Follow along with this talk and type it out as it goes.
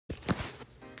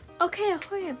Okay,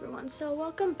 ahoy everyone. So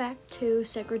welcome back to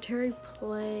Secretary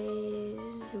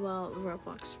Plays, well,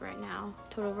 Roblox right now.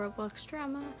 Total Roblox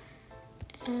drama.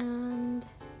 And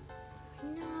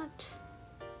not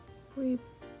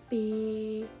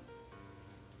creepy.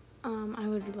 I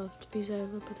would love to be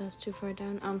Zyla, but that's too far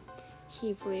down.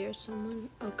 Heavely or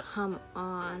someone. Oh, come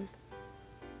on.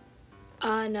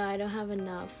 No, I don't have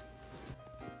enough.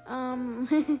 No.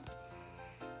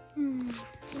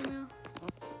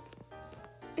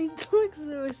 It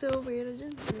looks so weird. I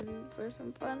just did it for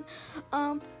some fun.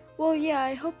 Well, yeah,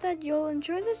 I hope that you'll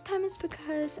enjoy this time. It's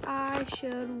because I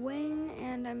should win,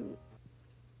 and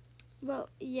well,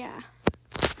 yeah.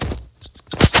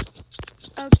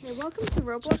 Okay, welcome to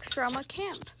Roblox Drama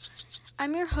Camp.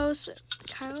 I'm your host,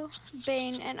 Kyle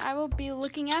Bain, and I will be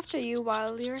looking after you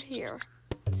while you're here.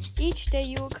 Each day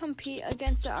you will compete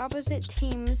against the opposite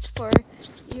teams for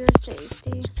your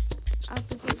safety.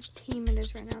 Opposite team it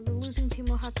is right now. The losing team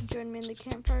will have to join me in the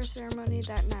campfire ceremony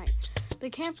that night. The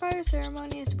campfire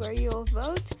ceremony is where you'll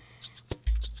vote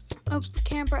a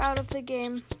camper out of the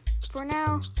game. For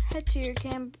now, head to your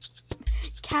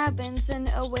cabins and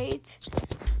await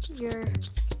your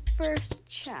first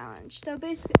challenge. So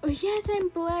basically, oh yes, I'm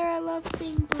Blair. I love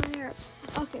being Blair.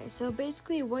 Okay, so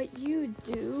basically what you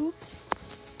do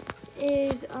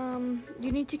is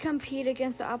you need to compete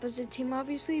against the opposite team,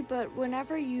 obviously, but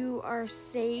whenever you are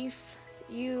safe,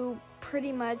 you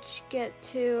pretty much get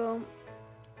to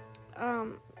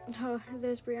oh,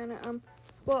 there's Brianna.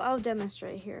 Well, I'll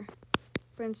demonstrate here.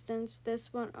 For instance,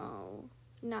 this one, oh,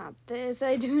 not this.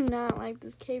 I do not like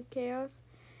this cave chaos.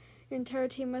 Your entire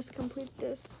team must complete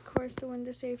this course to win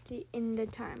the safety in the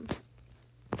time.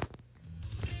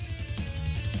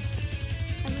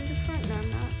 I'm in the front now,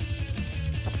 I'm not.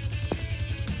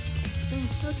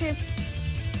 Okay,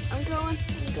 I'm going,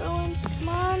 come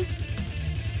on.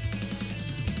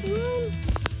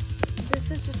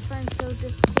 This I just find so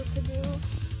difficult to do.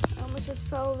 I almost just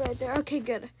fell right there. Okay,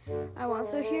 good. I want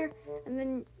so here, and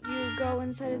then you go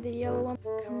inside of the yellow one.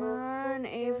 Come on,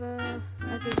 Ava.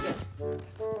 Okay, good.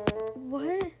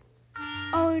 What?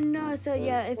 Oh no, so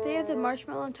yeah, if they have the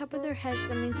marshmallow on top of their heads,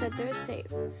 that means that they're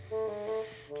safe.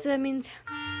 So that means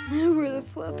we're the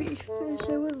floppy fish.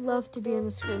 I would love to be on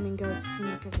the Screaming Goats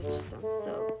team because it just sounds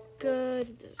so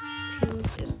good. This team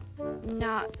is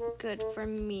not good for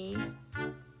me.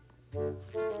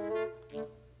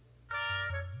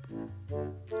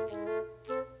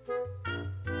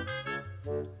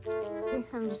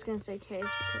 I'm just gonna say K's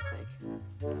because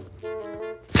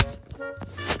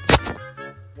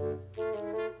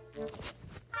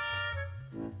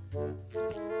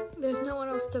there's no one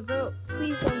else to vote.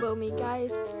 Please don't vote me,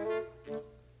 guys.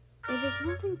 It is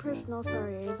nothing personal.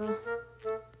 Sorry, Ava.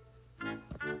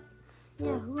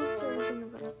 Yeah, who else are we gonna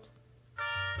vote?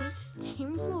 This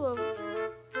team full of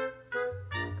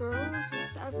girls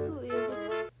is absolutely.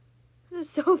 This is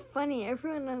so funny.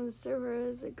 Everyone on the server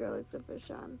is a girl except for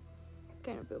Sean. I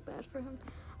kind of feel bad for him.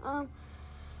 I'll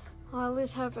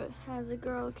always have it as a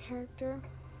girl character.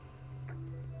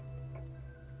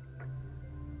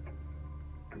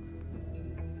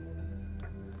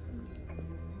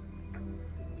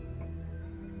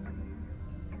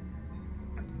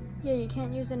 Yeah, you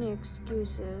can't use any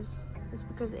excuses. It's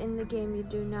because in the game you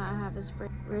do not have a spray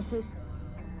wrist.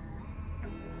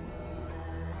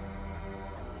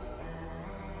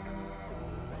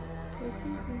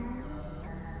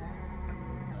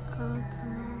 Oh,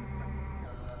 come on.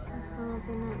 Oh,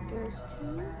 then it goes to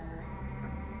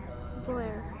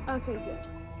Blair. Okay, good.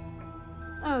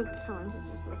 Oh, come on, he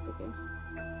just left the game.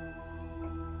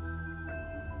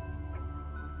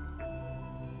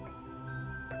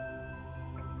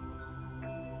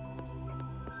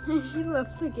 She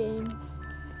left the game.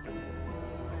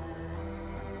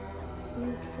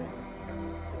 Okay.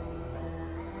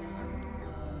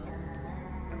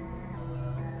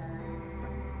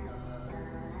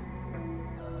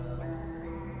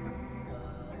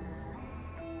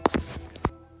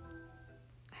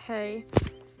 Hey.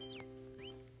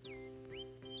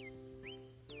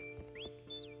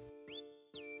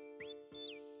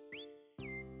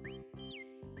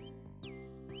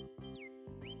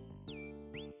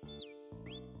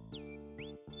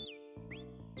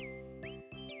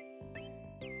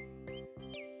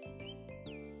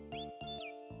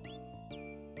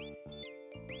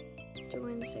 To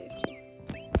win safety.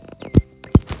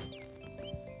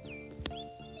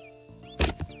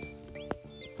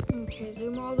 Okay,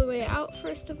 zoom all the way out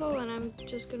first of all, and I'm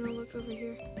just gonna look over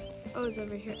here. Oh, it's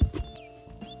over here.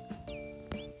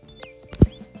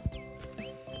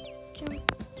 Jump.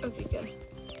 Okay, good.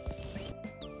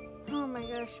 Oh my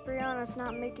gosh, Brianna's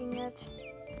not making it.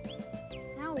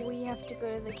 Now we have have to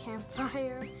go to the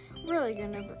campfire. Really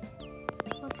gonna.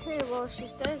 Okay, well, she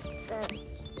says that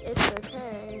it's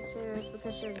okay too. It's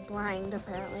because she's blind,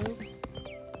 apparently.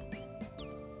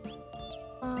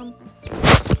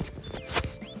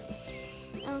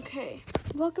 Okay.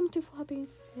 Welcome to Floppy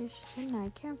Fish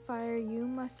Tonight Campfire. You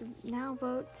must now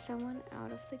vote someone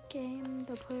out of the game.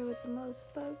 The player with the most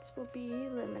votes will be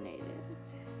eliminated.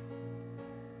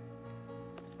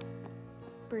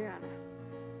 Brianna.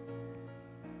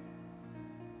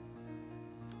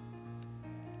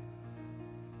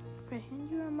 If I hand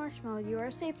you a marshmallow, you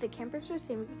are safe. The campers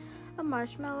receiving a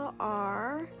marshmallow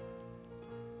are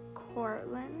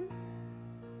Cortland,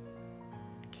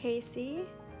 Casey,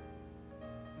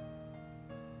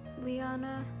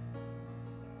 Liana,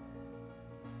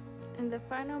 and the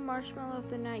final marshmallow of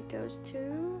the night goes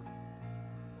to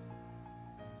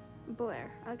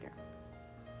Blair. Okay.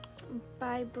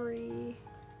 Bye, Bree.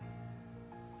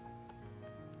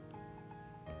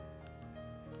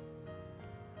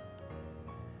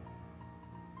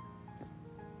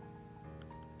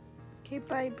 Okay,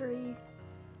 bye, Bree.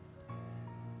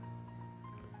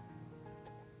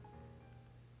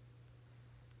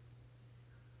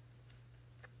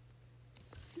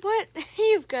 What?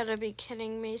 You've got to be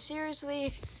kidding me.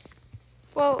 Seriously?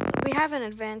 Well, we have an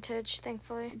advantage,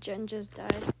 thankfully. Jen just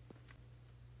died.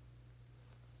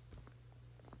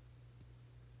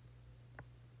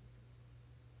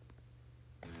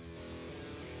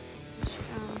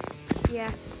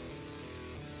 Yeah.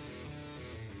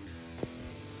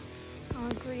 I'll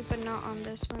agree, but not on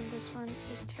this one. This one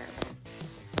is terrible.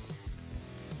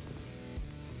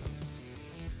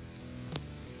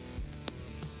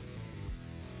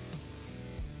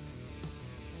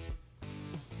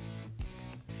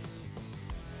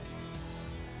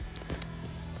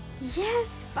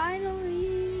 Yes,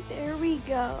 finally! There we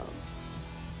go.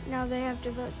 Now they have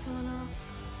to vote someone off.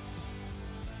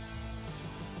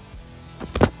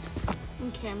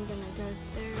 Okay, I'm gonna go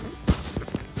there.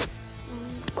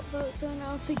 Vote someone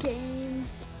off the game.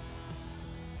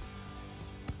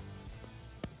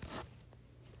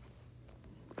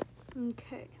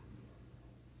 Okay.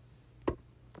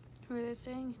 What are they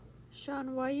saying?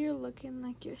 Sean, why you're looking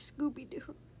like you're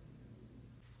Scooby-Doo?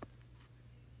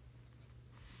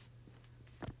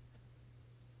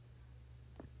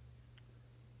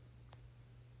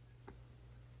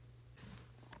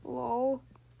 Lol.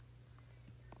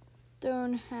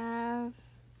 Don't have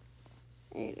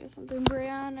 8 or something.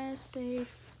 Brianna is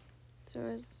safe. So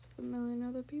is a million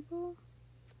other people.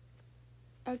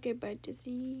 Okay, bye,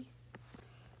 Dizzy.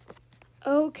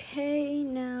 Okay,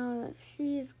 now that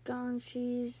she's gone,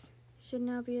 should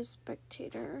now be a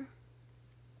spectator.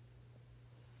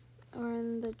 Or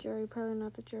in the jury, probably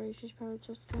not the jury. She's probably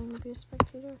just going to be a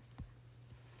spectator.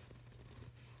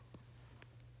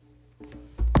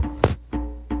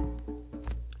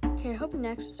 Okay, I hope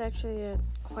next is actually a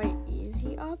quite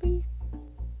easy obby.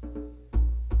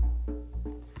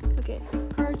 Okay,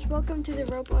 Purge, welcome to the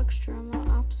Roblox drama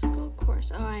obstacle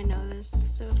course. Oh, I know this.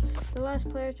 So, the last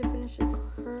player to finish the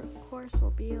course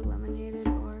will be eliminated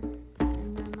or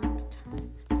in the amount of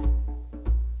time.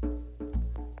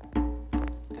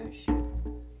 Oh, shoot.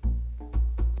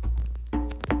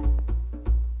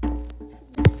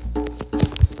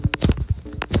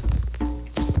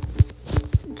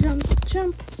 Jump,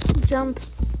 jump, jump,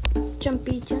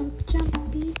 jumpy, jump,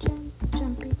 jumpy, jump,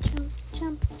 jumpy, jump,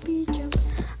 jumpy, jump.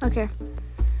 Okay.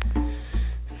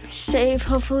 Save.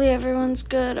 Hopefully everyone's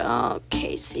good. Oh,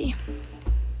 Casey.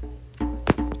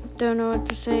 Don't know what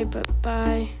to say, but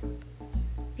bye.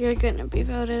 You're gonna be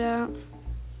voted out.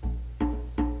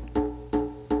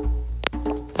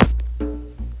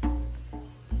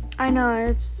 I know,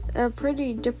 it's a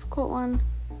pretty difficult one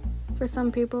for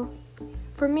some people.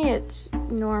 For me, it's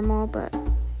normal, but...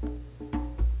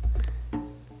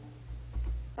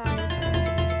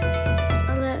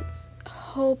 Let's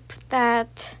hope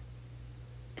that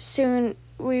soon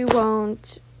we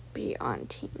won't be on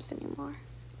teams anymore.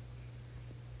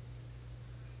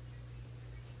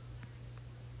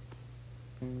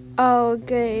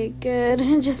 Okay,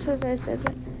 good. Just as I said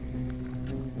that.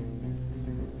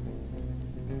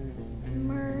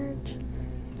 Merge.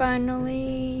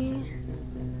 Finally.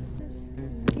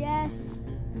 Yes.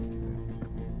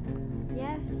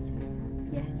 Yes.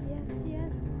 Yes, yes,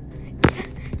 yes.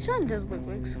 Sean does look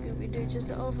like Scooby-Doo,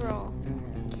 just overall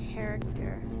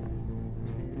character.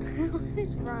 What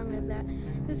is wrong with that?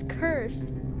 It's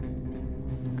cursed.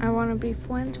 I want to be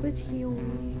friends with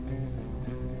Huey.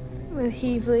 With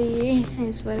Heavely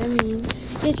is what I mean.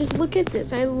 Yeah, just look at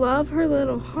this. I love her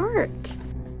little heart.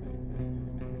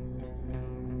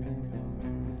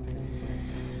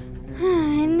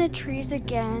 In the trees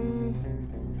again.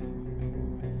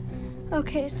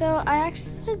 Okay, so I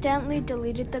accidentally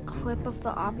deleted the clip of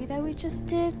the obby that we just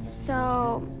did,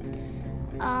 so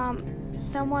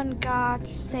someone got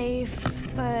safe,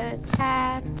 but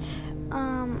that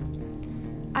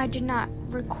I did not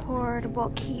record.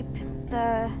 Well, keep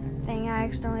the thing. I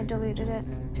accidentally deleted it.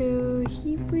 To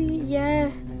Healy,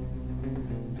 yeah.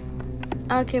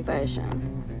 Okay, bye, Sean.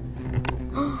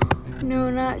 No,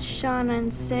 not Shauna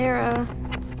and Sarah.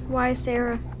 Why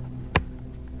Sarah?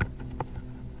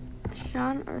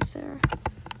 Sean or Sarah?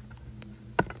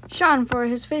 Sean, for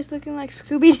his face looking like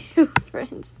Scooby-Doo, for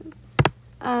instance.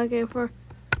 Okay, for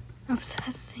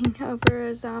obsessing over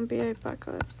a zombie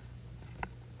apocalypse.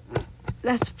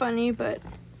 That's funny, but...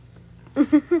 Oh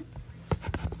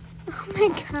my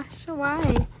gosh,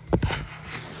 why?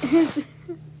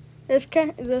 This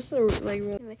like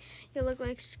really... You look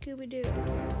like Scooby-Doo.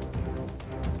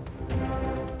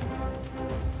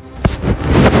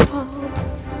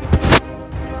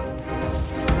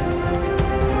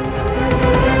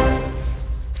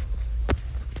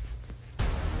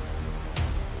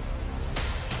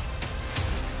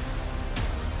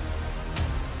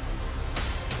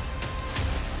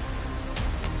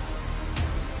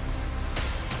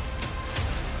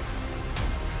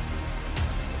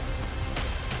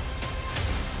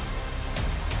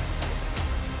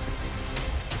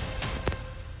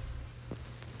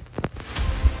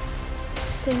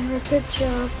 Sarah, good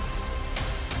job.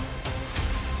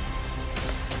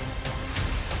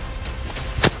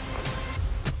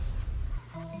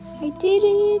 I did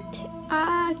it!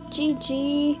 Ah,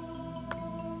 GG.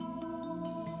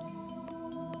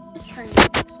 Just trying to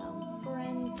make some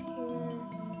friends here.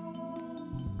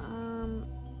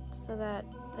 So that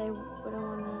they wouldn't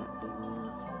want to beat me up.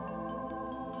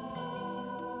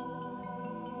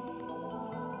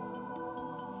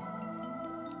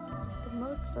 The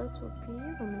most votes will be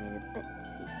eliminated,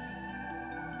 Betsy.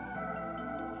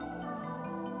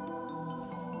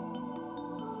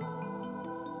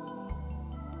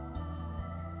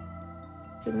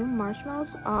 The new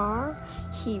marshmallows are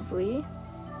Healy,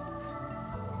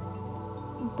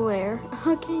 Blair.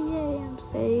 Okay, yay, I'm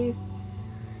safe.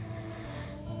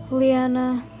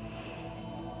 Liana.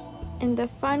 And the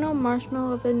final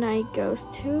marshmallow of the night goes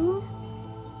to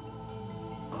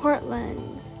Cortland.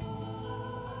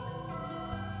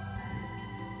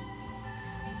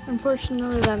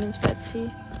 Unfortunately, that means Betsy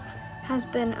has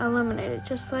been eliminated,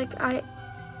 just like I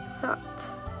thought.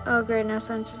 Oh great, now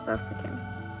someone just left the game.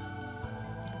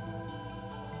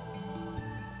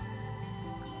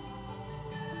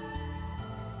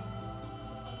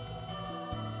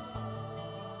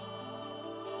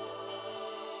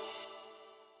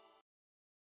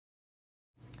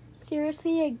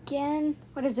 Seriously, again?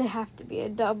 What does it have to be, a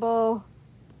double?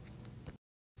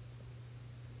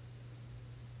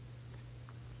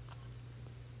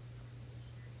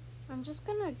 I'm just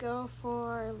gonna go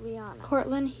for Liana.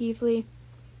 Cortland, Healy.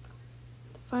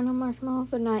 The final marshmallow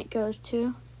of the night goes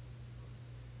to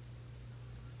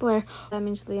Blair. That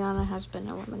means Liana has been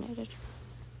eliminated.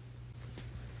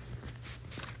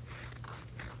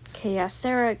 Okay, yeah,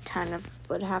 Sarah kind of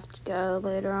would have to go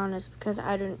later on, is because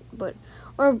I didn't, but,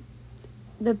 or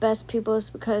the best people is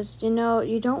because, you know,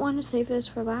 you don't want to save this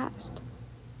for last.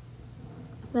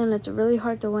 Then it's really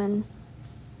hard to win.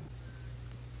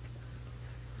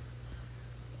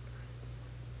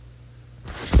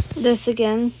 This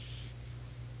again.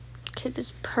 Okay,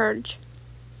 this purge.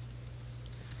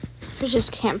 It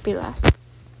just can't be last.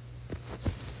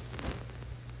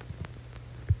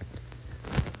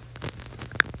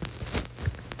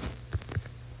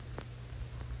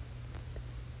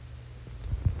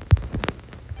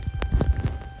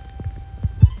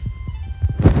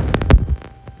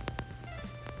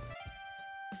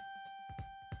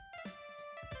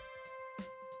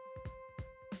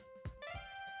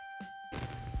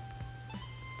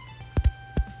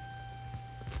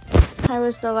 I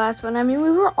was the last one. I mean,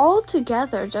 we were all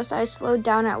together, just I slowed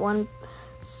down at one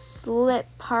slip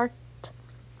part.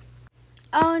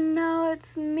 Oh no,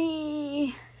 it's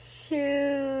me.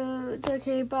 Shoot.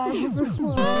 Okay, bye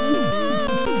everyone.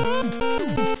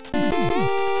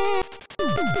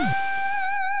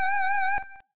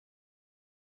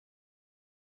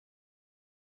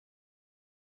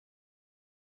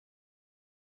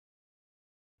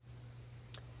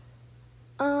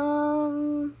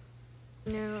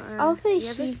 No, I'll say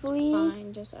Healy,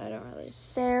 fine. Just I don't really.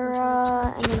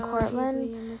 Sarah, and then Cortland.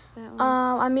 Healy, I missed that one.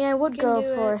 I mean, I would go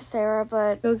for Sarah,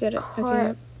 but go get it.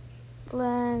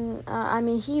 Cortland. I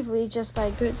mean, Healy just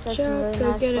like said some really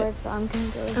nice words, so I'm gonna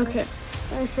go with her. Okay.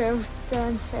 I should have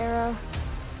done Sarah.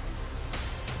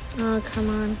 Oh, come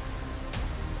on.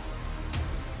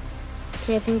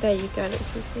 Okay, I think that you got it,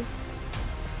 Fifi.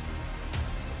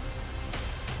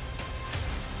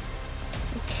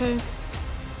 Okay.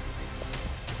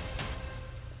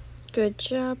 Good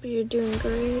job, you're doing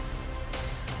great.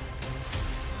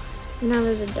 Now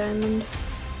there's a diamond.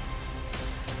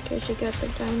 Okay, she got the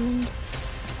diamond.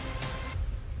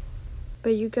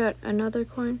 But you got another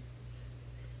coin.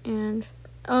 And,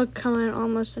 oh, come on,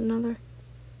 almost another.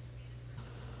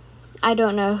 I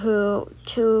don't know who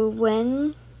to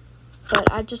win,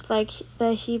 but I just like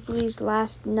the Heapley's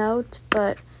last note,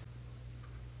 but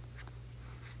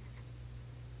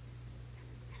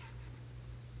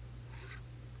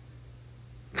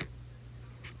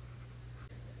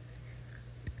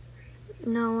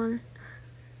no one.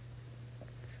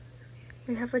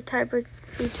 We have a tiebreak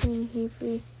between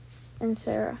Heapley and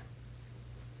Sarah.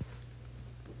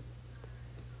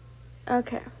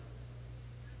 Okay.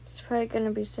 It's probably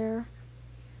gonna be Sarah.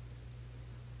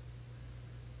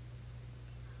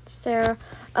 Sarah.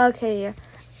 Okay, yeah.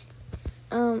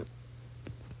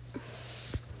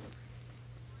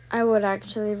 I would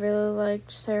actually really like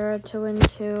Sarah to win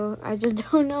too. I just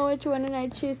don't know which one, and I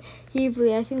choose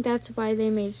Heapley. I think that's why they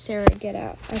made Sarah get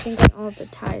out. I think in all the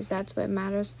ties, that's what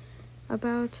matters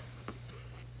about.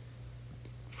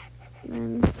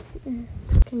 Then,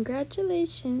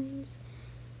 congratulations.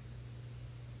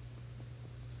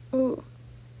 Ooh.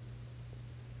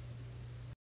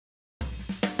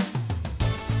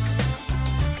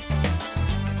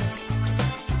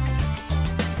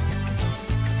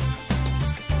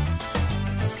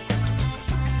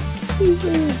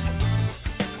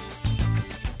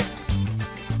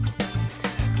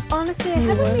 Honestly, I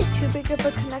haven't made too big of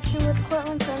a connection with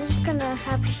Cortland, so I'm just gonna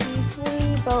have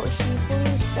Heapley vote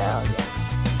Heapley, so yeah.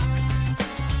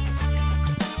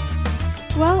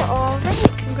 Well,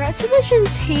 alright,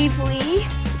 congratulations, Heapley.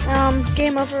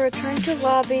 Game over, return to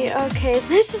lobby. Okay, it's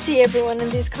nice to see everyone in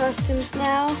these costumes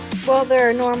now. Well, they're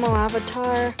a normal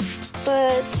avatar,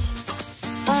 but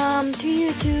to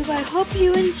YouTube, I hope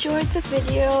you enjoyed the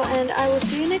video, and I will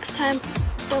see you next time.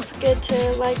 Don't forget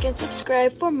to like and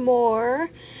subscribe for more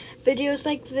videos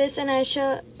like this, and I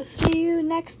shall see you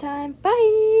next time.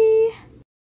 Bye!